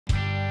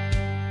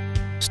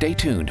Stay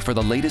tuned for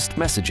the latest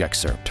message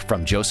excerpt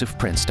from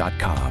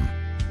josephprince.com.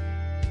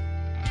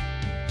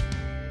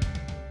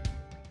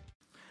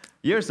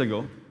 Years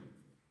ago,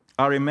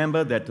 I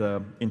remember that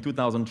in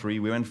 2003,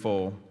 we went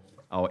for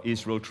our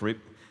Israel trip,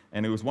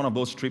 and it was one of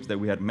those trips that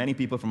we had many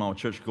people from our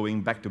church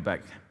going back to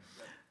back.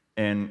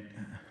 And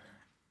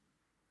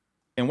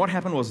what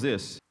happened was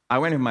this. I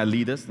went with my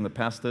leaders and the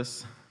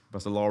pastors,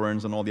 Pastor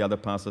Lawrence and all the other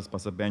pastors,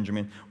 Pastor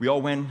Benjamin. We all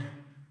went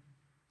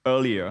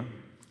earlier.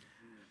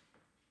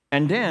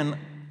 And then,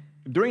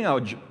 during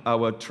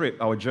our trip,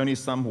 our journey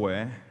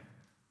somewhere,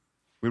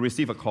 we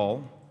received a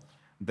call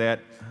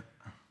that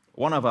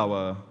one of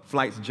our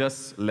flights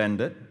just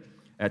landed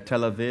at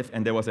Tel Aviv,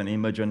 and there was an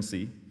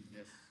emergency.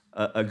 Yes.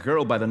 A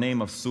girl by the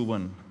name of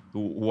Suwan, who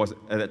was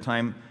at that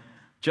time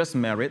just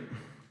married,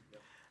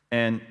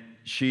 and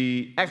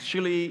she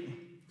actually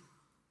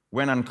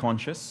went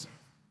unconscious,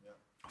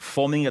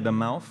 foaming at the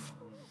mouth,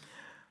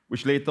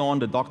 which later on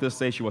the doctors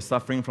say she was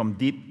suffering from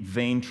deep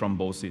vein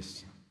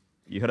thrombosis.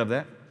 You heard of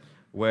that?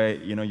 Where,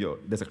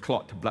 there's a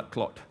clot, blood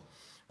clot,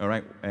 all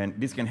right? And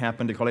this can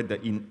happen, they call it the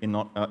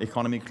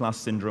economy class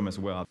syndrome as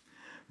well.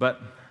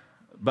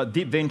 But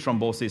deep vein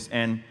thrombosis,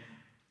 and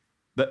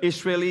the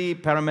Israeli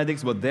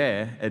paramedics were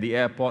there at the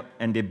airport,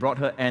 and they brought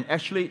her, and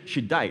actually she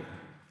died.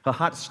 Her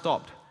heart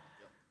stopped.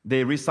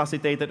 They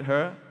resuscitated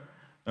her,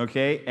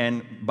 okay?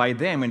 And by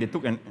then, when they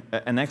took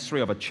an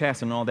x-ray of her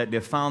chest and all that, they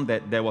found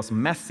that there was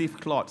massive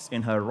clots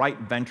in her right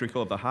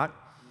ventricle of the heart,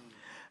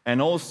 and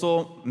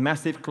also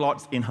massive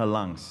clots in her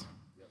lungs.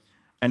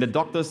 And the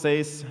doctor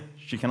says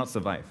she cannot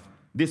survive.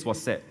 This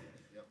was said.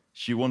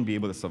 She won't be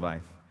able to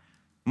survive.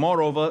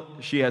 Moreover,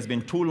 she has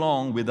been too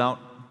long without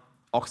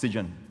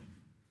oxygen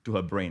to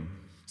her brain.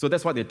 So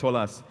that's what they told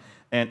us.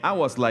 And I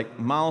was like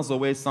miles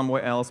away,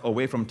 somewhere else,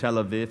 away from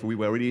Tel Aviv. We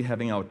were already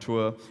having our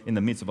tour, in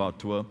the midst of our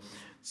tour.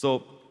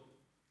 So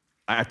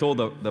I told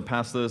the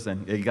pastors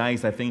and hey,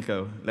 guys, I think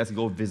let's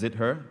go visit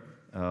her.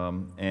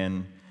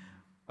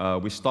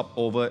 We stopped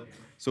over.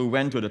 So we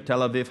went to the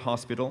Tel Aviv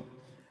hospital.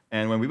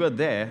 And when we were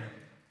there,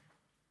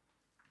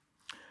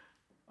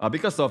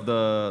 because of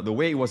the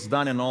way it was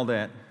done and all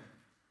that,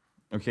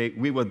 okay,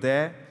 we were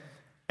there,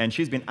 and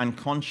she's been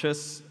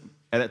unconscious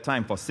at that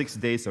time for 6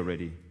 days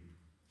already.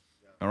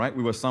 All right,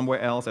 we were somewhere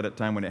else at that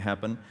time when it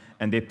happened,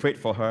 and they prayed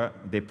for her.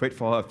 They prayed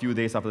for her a few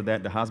days after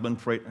that. The husband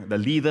prayed. The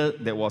leader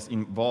that was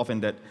involved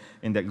in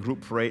that group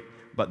prayed,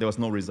 but there was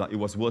no result. It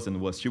was worse and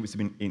worse. She was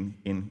been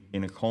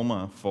in a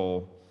coma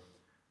for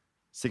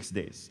 6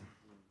 days.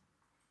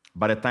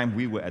 By the time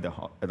we were at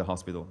the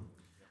hospital,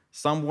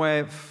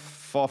 somewhere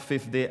 4th,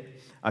 5th day,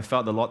 I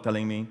felt the Lord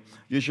telling me,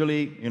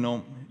 usually,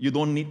 you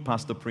don't need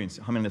Pastor Prince.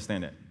 How many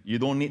understand that? You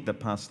don't need the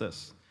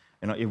pastors.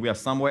 If we are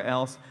somewhere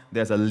else,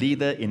 there's a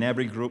leader in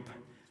every group,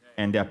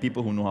 and there are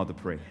people who know how to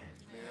pray.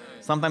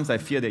 Sometimes I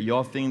fear that you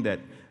all think that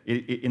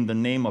in the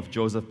name of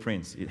Joseph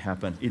Prince, it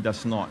happened. It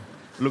does not.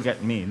 Look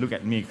at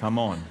me, come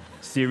on.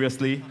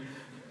 Seriously?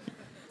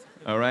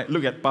 All right,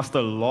 look at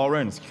Pastor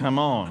Lawrence, come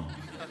on.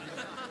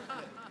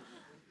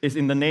 It's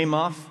in the name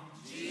of?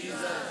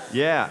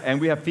 Yeah, and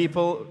we have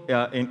people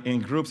in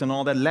groups and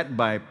all that, led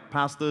by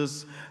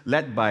pastors,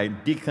 led by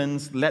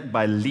deacons, led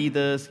by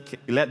leaders,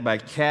 led by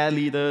care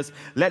leaders,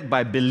 led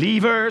by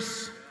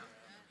believers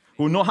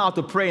who know how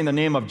to pray in the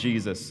name of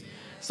Jesus.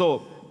 So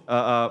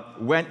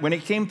when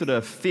it came to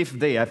the 5th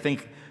day, I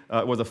think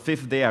it was the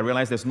 5th day, I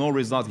realized there's no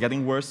results,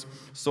 getting worse.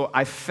 So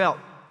I felt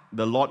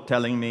the Lord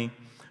telling me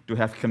to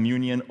have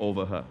communion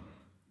over her.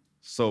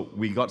 So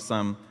we got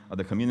some of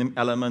the communion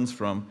elements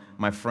from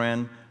my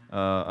friend,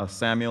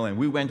 Samuel, and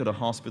we went to the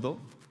hospital.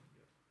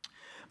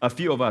 A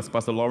few of us,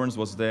 Pastor Lawrence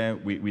was there,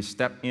 we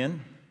stepped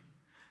in,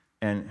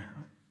 and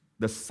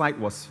the sight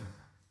was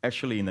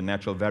actually in the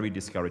natural very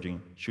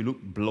discouraging. She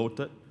looked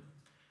bloated,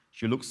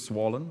 she looked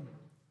swollen,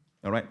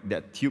 all right? There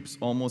are tubes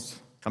almost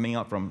coming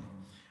out from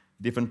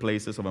different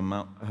places of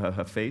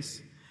her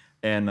face.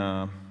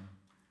 And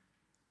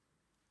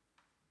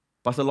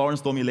Pastor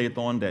Lawrence told me later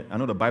on that, I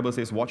know the Bible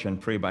says watch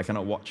and pray, but I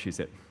cannot watch, he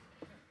said.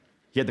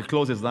 He had to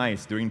close his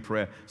eyes during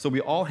prayer. So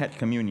we all had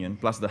communion,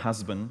 plus the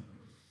husband.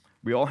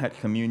 We all had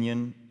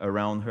communion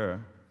around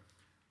her.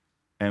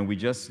 And we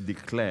just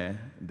declare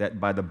that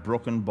by the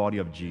broken body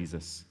of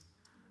Jesus,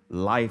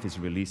 life is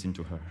released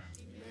into her.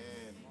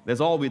 Amen. That's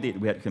all we did.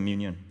 We had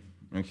communion.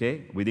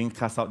 Okay? We didn't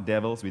cast out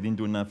devils. We didn't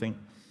do nothing,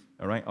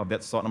 all right, of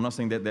that sort. I'm not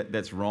saying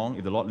that's wrong.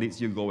 If the Lord leads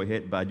you, go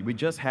ahead. But we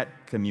just had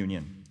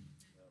communion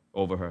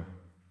over her.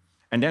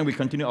 And then we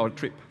continued our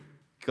trip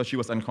because she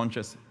was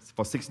unconscious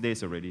for 6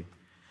 days already.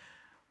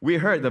 We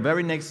heard the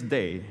very next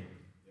day,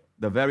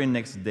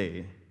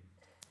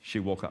 she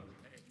woke up.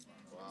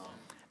 Wow.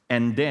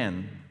 And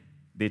then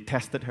they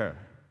tested her,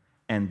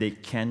 and they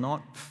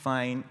cannot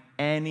find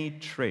any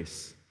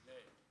trace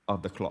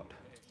of the clot.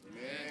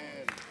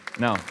 Amen.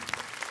 Now,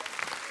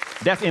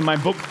 that's in my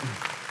book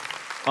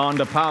on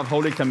the power of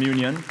Holy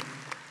Communion.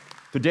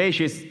 Today,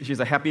 she's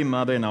a happy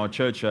mother in our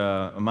church,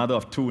 a mother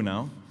of 2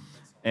 now.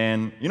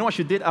 And you know what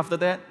she did after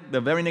that? The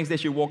very next day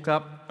she woke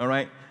up, all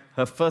right,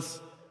 her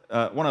first,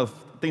 one of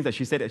the things that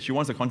she said that she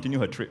wants to continue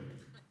her trip.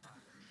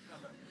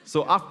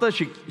 So after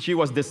she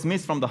was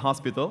dismissed from the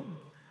hospital,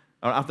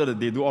 or after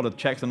they do all the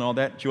checks and all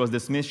that, she was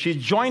dismissed, she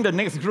joined the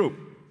next group.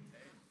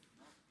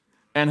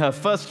 And her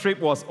first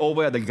trip was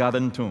over at the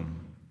Garden Tomb.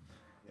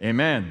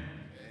 Amen.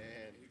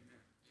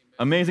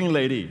 Amazing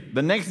lady.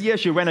 The next year,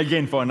 she went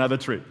again for another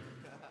trip.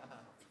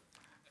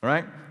 All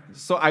right?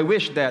 So I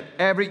wish that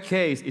every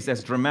case is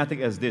as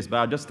dramatic as this, but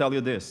I'll just tell you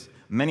this.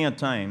 Many a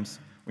times,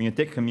 when you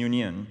take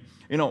communion,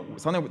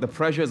 sometimes the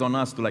pressure is on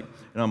us to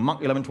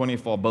Mark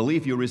 11:24,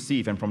 believe you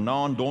receive, and from now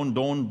on,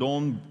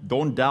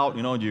 don't doubt,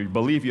 you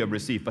believe you have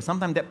received. But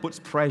sometimes that puts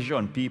pressure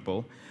on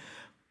people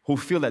who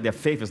feel that their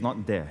faith is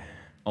not there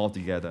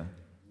altogether.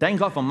 Thank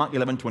God for Mark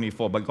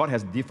 11:24, but God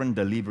has different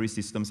delivery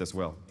systems as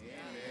well.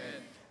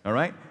 Amen. All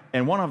right?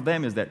 And one of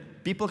them is that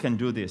people can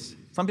do this.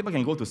 Some people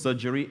can go to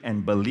surgery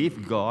and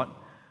believe God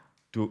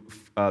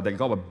that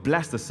God will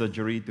bless the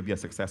surgery to be a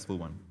successful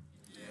one.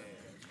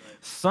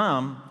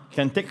 Some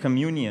can take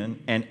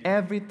communion, and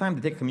every time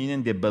they take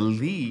communion, they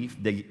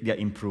believe they're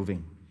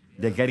improving.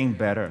 They're getting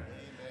better.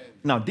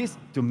 Now, this,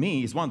 to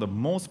me, is one of the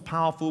most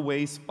powerful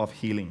ways of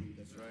healing.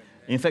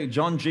 In fact,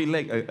 John G.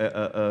 Lake,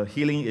 a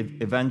healing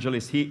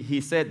evangelist,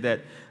 he said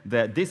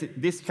that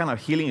this kind of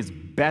healing is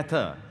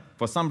better.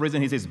 For some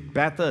reason, he says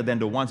better than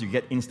the ones you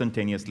get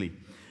instantaneously.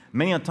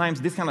 Many times,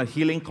 this kind of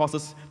healing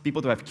causes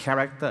people to have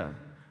character,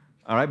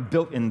 all right,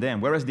 built in them.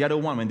 Whereas the other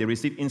one, when they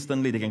receive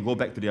instantly, they can go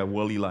back to their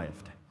worldly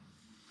life.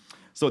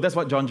 So that's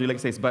what John G. Lake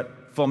says.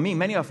 But for me,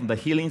 many of the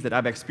healings that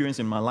I've experienced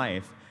in my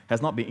life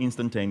has not been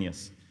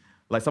instantaneous.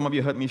 Like some of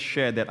you heard me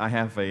share that I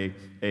have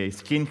a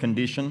skin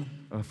condition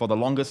for the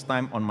longest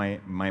time on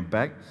my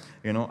back.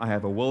 I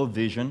have a world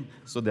vision,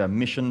 so there are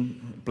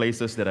mission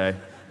places that I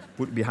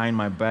put behind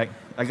my back.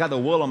 I got the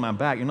world on my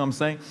back, you know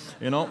what I'm saying?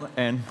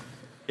 And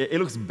it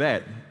looks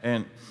bad.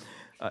 And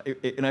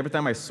every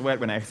time I sweat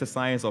when I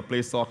exercise or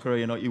play soccer,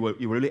 it will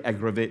really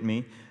aggravate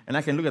me. And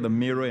I can look at the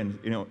mirror and,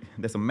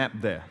 there's a map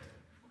there.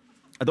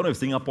 I don't know if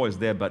Singapore is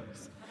there, but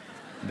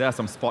there are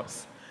some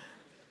spots.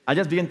 I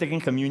just began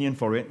taking communion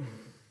for it.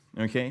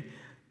 Okay?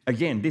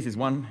 Again, this is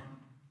one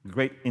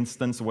great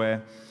instance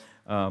where,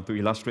 to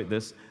illustrate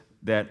this,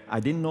 that I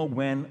didn't know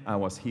when I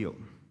was healed.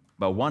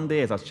 But one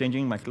day, as I was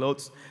changing my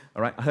clothes,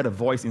 all right, I heard a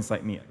voice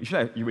inside me.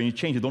 When you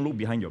change, you don't look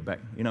behind your back.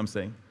 You know what I'm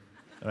saying?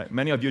 All right?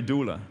 Many of you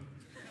do,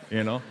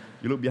 you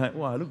look behind.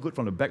 Wow, I look good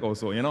from the back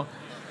also,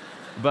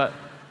 But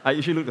I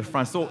usually look at the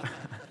front. So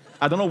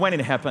I don't know when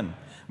it happened,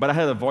 but I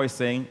heard a voice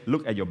saying,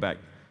 look at your back.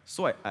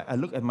 So I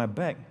looked at my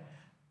back.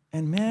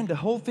 And man, the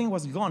whole thing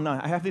was gone. Now,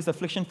 I have this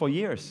affliction for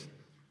years.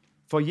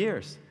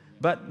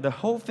 But the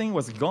whole thing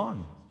was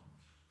gone.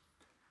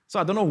 So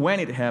I don't know when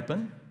it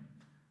happened.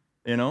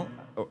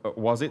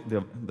 Was it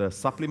the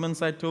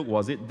supplements I took?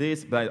 Was it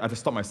this? But I just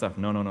stopped myself.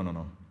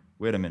 No.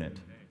 Wait a minute.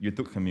 You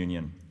took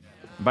communion.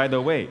 By the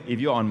way, if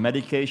you're on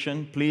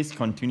medication, please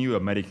continue your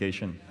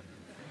medication.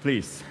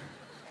 Please.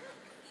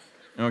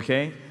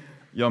 Okay?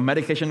 Your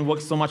medication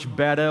works so much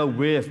better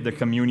with the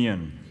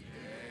communion.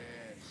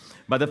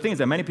 But the thing is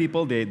that many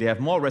people, they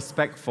have more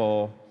respect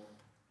for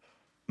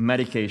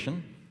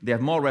medication. They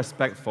have more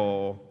respect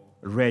for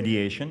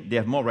radiation. They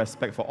have more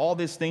respect for all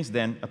these things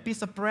than a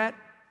piece of bread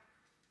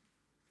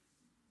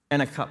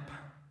and a cup.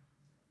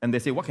 And they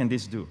say, what can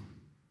this do?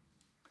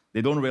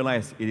 They don't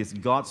realize it is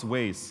God's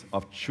ways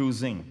of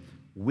choosing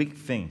weak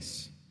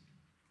things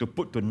to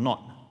put to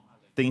naught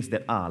things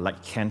that are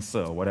like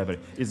cancer or whatever.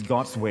 It's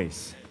God's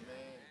ways.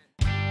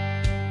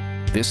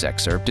 This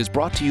excerpt is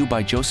brought to you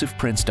by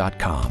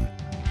josephprince.com.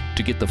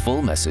 To get the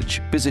full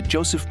message, visit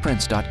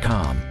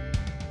josephprince.com.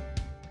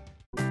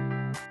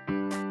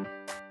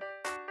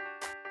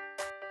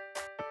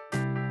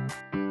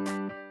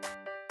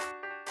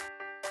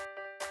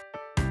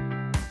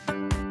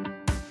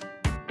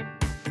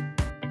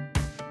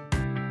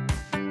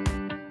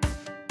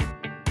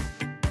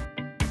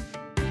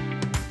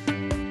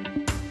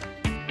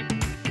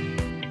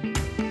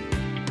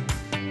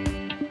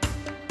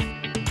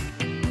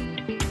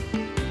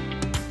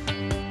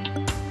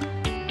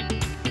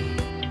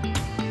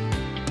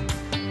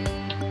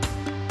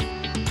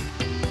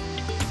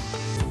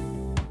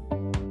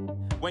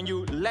 When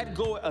you let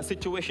go a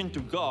situation to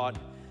God,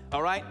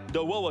 all right,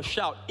 the world will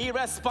shout,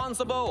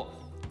 irresponsible.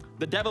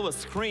 The devil will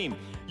scream,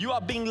 you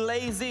are being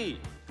lazy,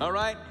 all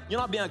right? You're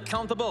not being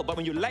accountable. But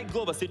when you let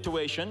go of a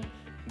situation,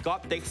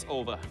 God takes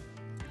over.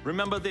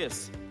 Remember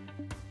this,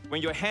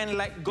 when your hand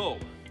let go,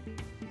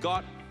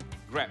 God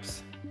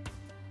grabs.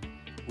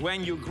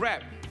 When you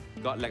grab,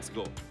 God lets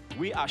go.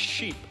 We are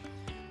sheep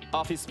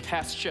of His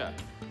pasture.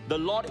 The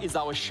Lord is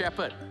our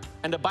shepherd.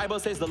 And the Bible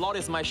says, the Lord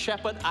is my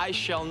shepherd, I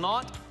shall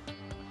not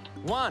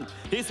want.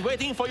 He's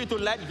waiting for you to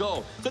let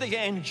go so that you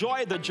can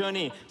enjoy the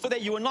journey, so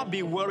that you will not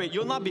be worried,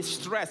 you'll not be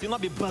stressed, you'll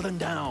not be burdened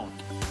down.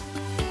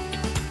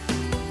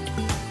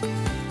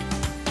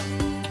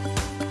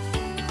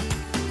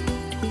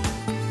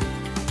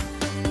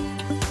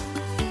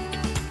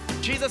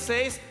 Jesus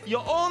says,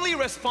 your only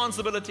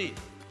responsibility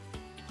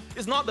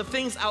is not the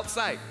things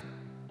outside.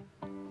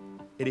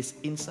 It is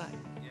inside.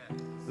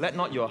 Let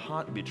not your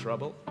heart be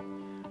troubled.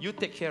 You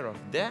take care of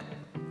that,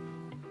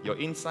 your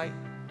inside,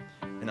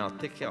 and I'll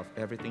take care of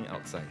everything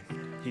outside.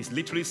 He's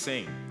literally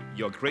saying,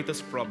 your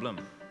greatest problem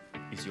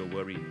is your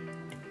worry.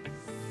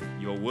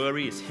 Your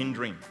worry is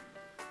hindering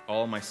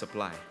all my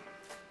supply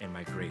and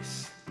my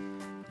grace.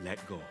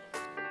 Let go.